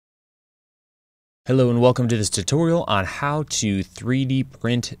Hello and welcome to this tutorial on how to 3D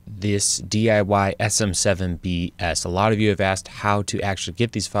print this DIY SM7BS. A lot of you have asked how to actually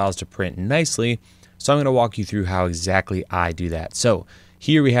get these files to print nicely, so I'm going to walk you through how exactly I do that. So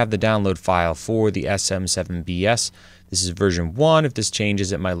here we have the download file for the SM7BS. This is version 1. If this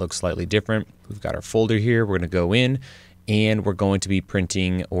changes, it might look slightly different. We've got our folder here. We're going to go in and we're going to be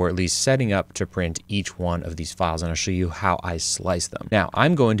printing, or at least setting up to print, each one of these files, and I'll show you how I slice them. Now,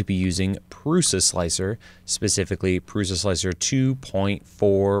 I'm going to be using Prusa Slicer, specifically Prusa Slicer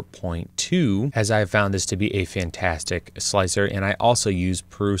 2.4.2, as I have found this to be a fantastic slicer, and I also use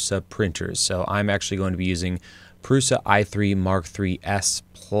Prusa printers. So I'm actually going to be using Prusa i3 Mark III S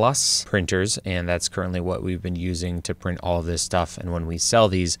Plus printers, and that's currently what we've been using to print all of this stuff, and when we sell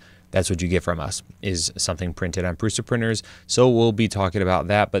these, that's what you get from us, is something printed on Prusa printers. So we'll be talking about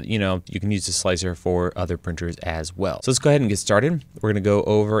that, but you can use the slicer for other printers as well. So let's go ahead and get started. We're gonna go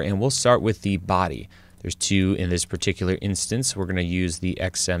over and we'll start with the body. There's two in this particular instance. We're gonna use the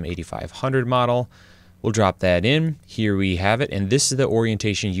XM8500 model. We'll drop that in. Here we have it, and this is the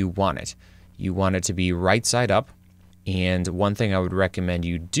orientation you want it. You want it to be right side up, and one thing I would recommend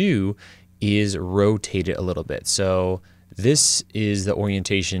you do is rotate it a little bit. So this is the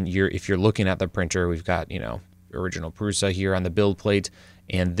orientation if you're looking at the printer. We've got, original Prusa here on the build plate,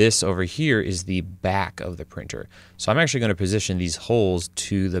 and this over here is the back of the printer. So I'm actually going to position these holes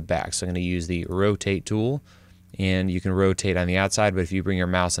to the back. So I'm going to use the rotate tool, and you can rotate on the outside, but if you bring your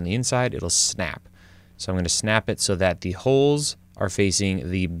mouse on the inside, it'll snap. So I'm going to snap it so that the holes are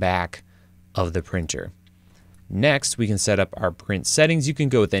facing the back of the printer. Next, we can set up our print settings. You can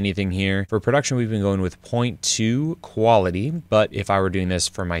go with anything here. For production, we've been going with 0.2 quality, but if I were doing this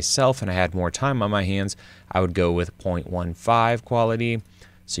for myself and I had more time on my hands, I would go with 0.15 quality.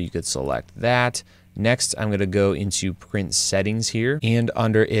 So you could select that. Next, I'm going to go into print settings here, and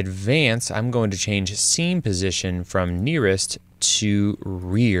under advanced, I'm going to change seam position from nearest to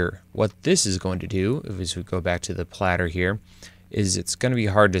rear. What this is going to do, if we go back to the platter here, is it's going to be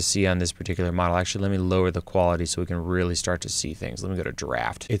hard to see on this particular model. Actually, let me lower the quality so we can really start to see things. Let me go to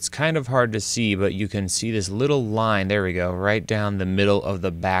draft. It's kind of hard to see, but you can see this little line, there we go, right down the middle of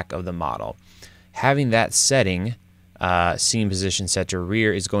the back of the model. Having that setting, seam position set to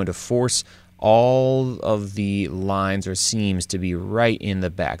rear, is going to force all of the lines or seams to be right in the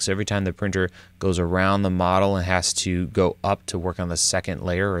back. So every time the printer goes around the model and has to go up to work on the second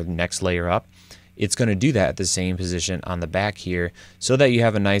layer or the next layer up, it's going to do that at the same position on the back here so that you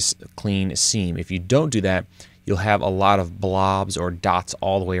have a nice clean seam. If you don't do that, you'll have a lot of blobs or dots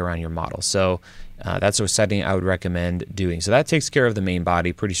all the way around your model. So that's a setting I would recommend doing. So that takes care of the main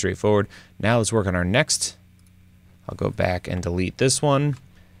body, pretty straightforward. Now let's work on our next. I'll go back and delete this one.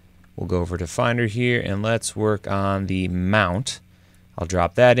 We'll go over to Finder here and let's work on the mount. I'll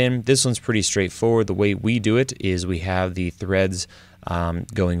drop that in. This one's pretty straightforward. The way we do it is we have the threads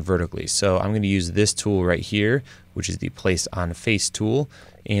going vertically. So I'm going to use this tool right here, which is the Place on Face tool.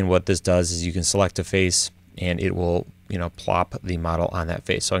 And what this does is you can select a face and it will, plop the model on that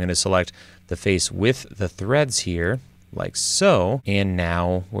face. So I'm going to select the face with the threads here, like so. And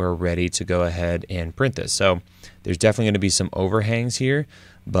now we're ready to go ahead and print this. So there's definitely going to be some overhangs here,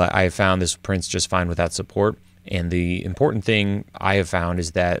 but I found this prints just fine without support. And the important thing I have found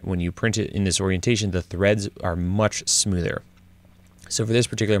is that when you print it in this orientation, the threads are much smoother. So for this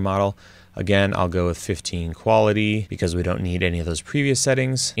particular model, again, I'll go with 15 quality because we don't need any of those previous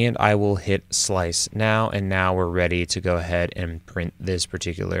settings. And I will hit slice now, and now we're ready to go ahead and print this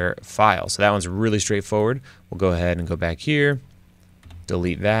particular file. So that one's really straightforward. We'll go ahead and go back here,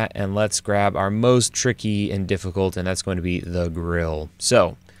 delete that, and let's grab our most tricky and difficult, and that's going to be the grill.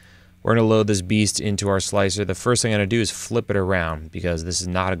 So we're going to load this beast into our slicer. The first thing I'm going to do is flip it around because this is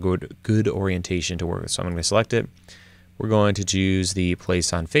not a good orientation to work with. So I'm going to select it. We're going to choose the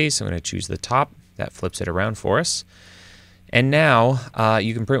Place on Face. I'm going to choose the top. That flips it around for us. And now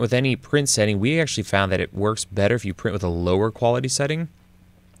you can print with any print setting. We actually found that it works better if you print with a lower quality setting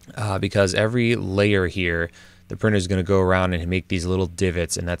because every layer here, the printer is going to go around and make these little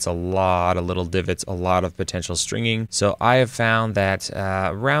divots, and that's a lot of little divots, a lot of potential stringing. So I have found that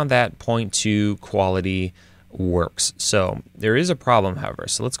around that 0.2 quality works. So there is a problem, however.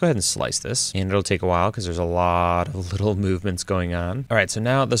 So let's go ahead and slice this, and it'll take a while because there's a lot of little movements going on. All right, so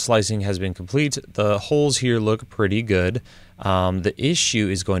now the slicing has been complete. The holes here look pretty good. The issue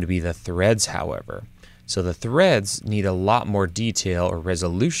is going to be the threads, however. So the threads need a lot more detail or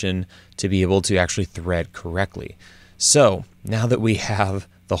resolution to be able to actually thread correctly. So now that we have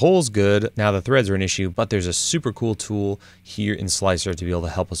the holes good, now the threads are an issue, but there's a super cool tool here in Slicer to be able to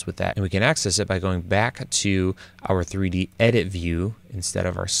help us with that. And we can access it by going back to our 3D edit view instead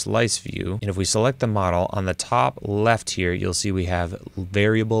of our slice view. And if we select the model on the top left here, you'll see we have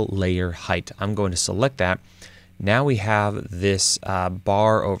variable layer height. I'm going to select that. Now we have this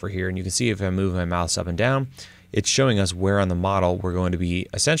bar over here, and you can see if I move my mouse up and down, it's showing us where on the model we're going to be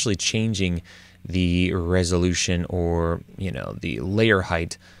essentially changing the resolution, or the layer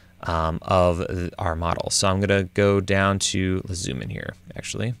height of our model. So I'm going to go down to, let's zoom in here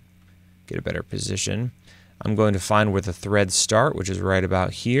actually, get a better position. I'm going to find where the threads start, which is right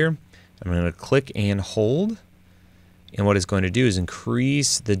about here. I'm going to click and hold, and what it's going to do is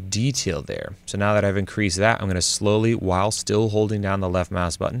increase the detail there. So now that I've increased that, I'm going to slowly, while still holding down the left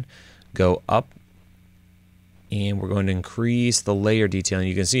mouse button, go up, and we're going to increase the layer detail, and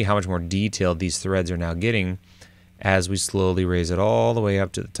you can see how much more detailed these threads are now getting as we slowly raise it all the way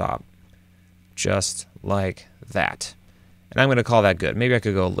up to the top, just like that. And I'm going to call that good. Maybe I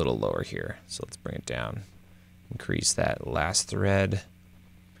could go a little lower here, so let's bring it down, increase that last thread,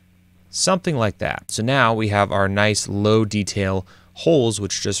 something like that. So now we have our nice low detail holes,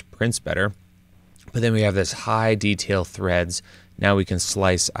 which just prints better, but then we have this high detail threads. Now we can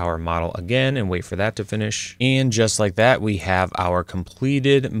slice our model again and wait for that to finish. And just like that, we have our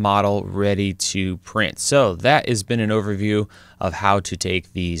completed model ready to print. So that has been an overview of how to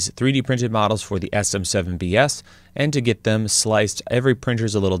take these 3D printed models for the SM7BS and to get them sliced. Every printer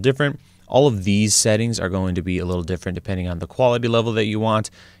is a little different. All of these settings are going to be a little different depending on the quality level that you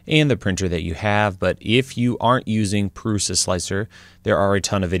want and the printer that you have. But if you aren't using Prusa Slicer, there are a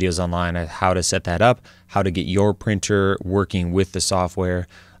ton of videos online on how to set that up, how to get your printer working with the software.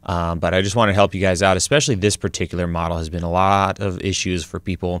 But I just want to help you guys out, especially this particular model has been a lot of issues for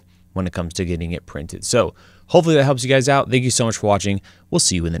people when it comes to getting it printed. So hopefully that helps you guys out. Thank you so much for watching. We'll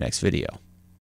see you in the next video.